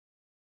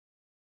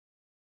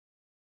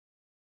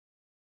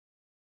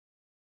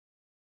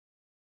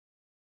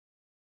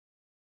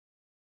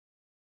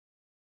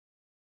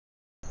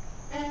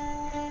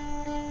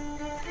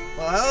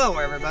Well, hello,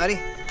 everybody.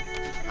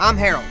 I'm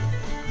Harold.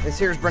 This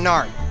here's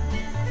Bernard.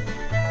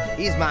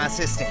 He's my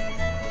assistant.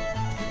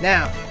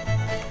 Now,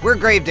 we're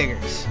grave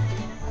diggers.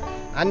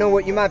 I know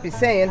what you might be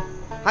saying.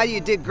 How do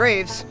you dig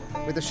graves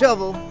with a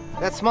shovel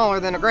that's smaller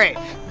than a grave?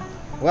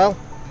 Well,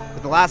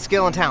 with a lot of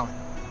skill and talent.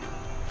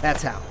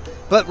 That's how.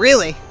 But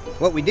really,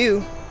 what we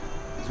do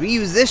is we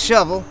use this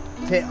shovel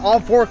to hit all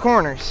four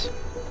corners,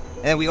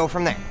 and then we go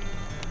from there.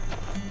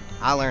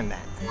 I learned that.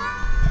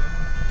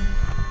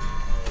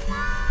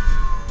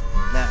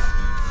 Now,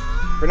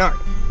 Bernard.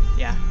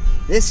 Yeah.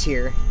 This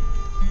here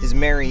is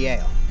Mary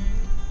Yale.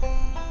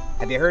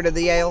 Have you heard of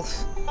the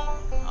Yales?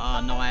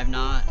 No, I have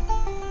not.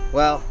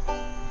 Well,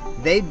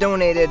 they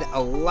donated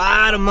a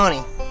lot of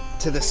money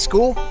to the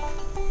school.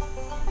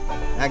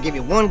 I'll give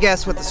you one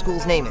guess what the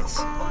school's name is.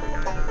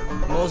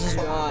 Moses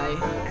Y.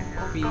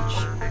 Beach.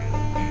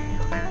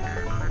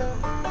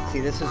 See,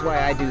 this is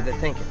why I do the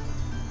thinking.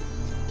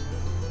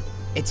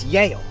 It's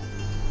Yale.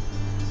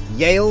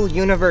 Yale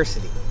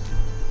University.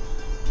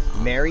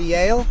 Mary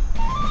Yale,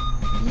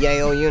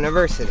 Yale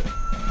University.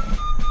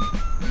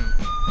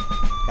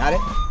 Got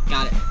it?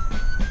 Got it.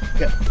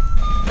 Good.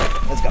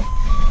 Let's go.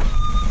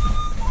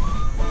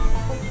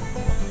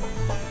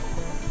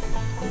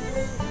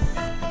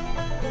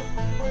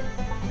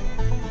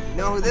 You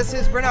know who this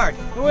is, Bernard?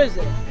 Who is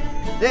it?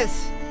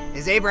 This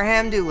is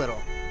Abraham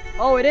Doolittle.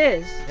 Oh, it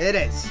is. It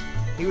is.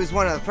 He was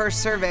one of the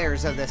first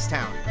surveyors of this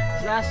town.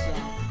 Is that so?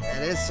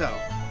 That is so.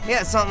 He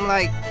had something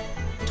like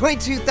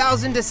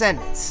 22,000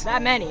 descendants.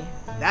 That many?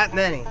 That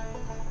many.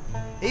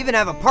 They even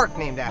have a park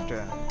named after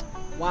them.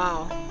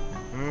 Wow.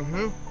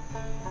 Mm-hmm.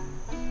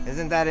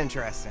 Isn't that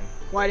interesting?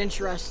 Quite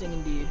interesting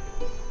indeed.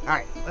 All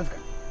right, let's go.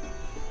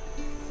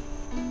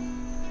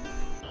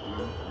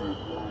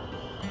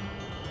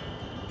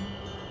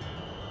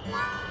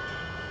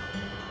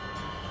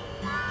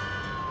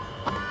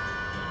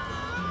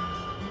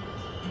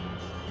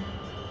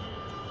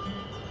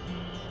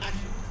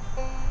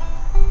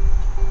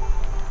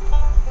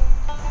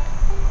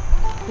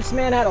 This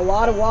man had a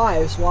lot of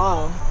wives.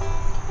 Wow.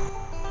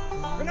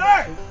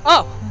 Bernard!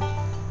 Oh!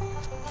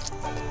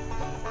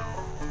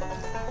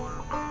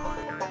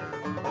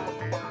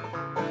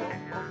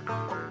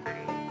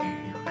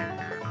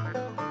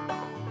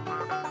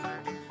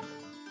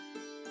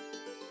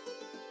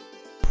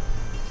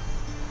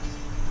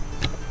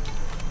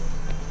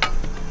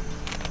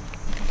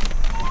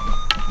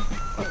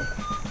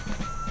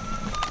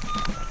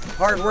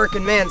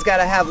 Hard-working man's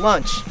gotta have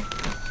lunch.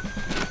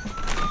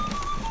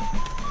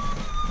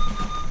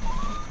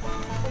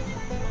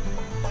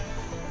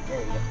 There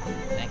you go.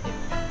 Thank you.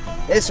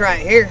 This right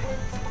here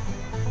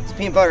is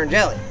peanut butter and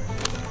jelly.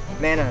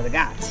 Man of the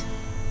gods.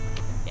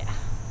 Yeah.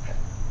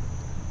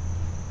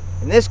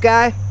 And this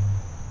guy,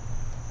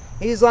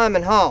 he's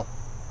Lyman Hall.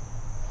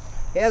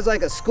 He has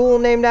like a school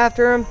named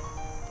after him.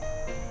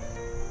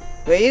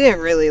 But he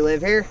didn't really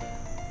live here.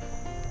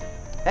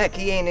 Heck,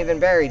 he ain't even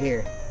buried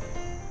here.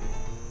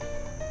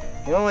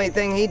 The only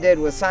thing he did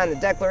was sign the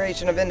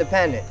Declaration of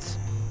Independence.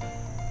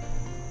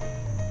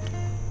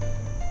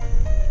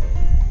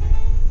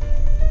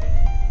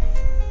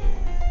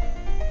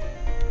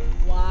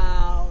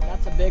 Wow,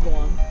 that's a big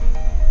one.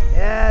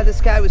 Yeah,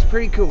 this guy was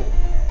pretty cool.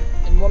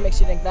 And what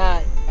makes you think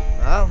that?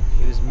 Well,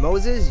 he was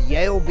Moses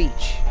Yale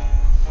Beach,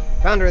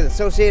 founder of the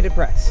Associated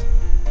Press.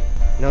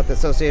 You know what the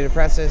Associated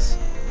Press is?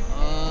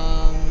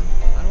 I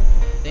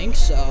don't think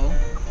so.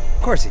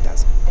 Of course he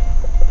doesn't.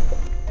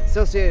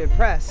 Associated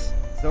Press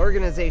is the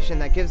organization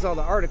that gives all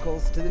the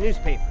articles to the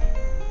newspaper.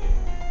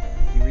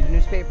 Do you read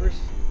newspapers?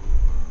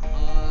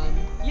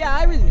 Yeah,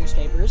 I read the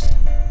newspapers.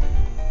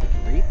 You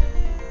can read?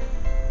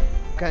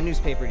 What kind of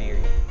newspaper do you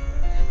read?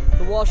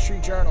 The Wall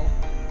Street Journal.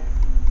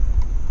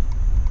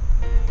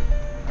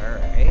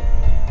 Alright.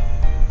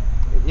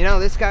 You know,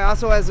 this guy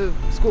also has a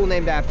school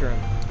named after him.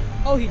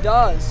 Oh, he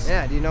does.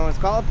 Yeah, do you know what it's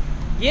called?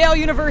 Yale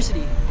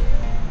University.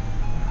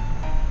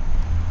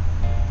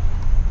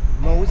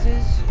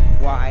 Moses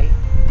Y.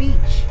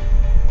 Beach.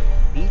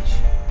 Beach?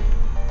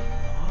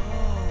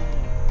 Oh.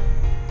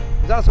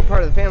 He's also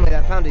part of the family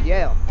that founded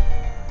Yale.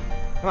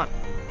 Come on,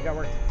 we got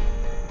work to do.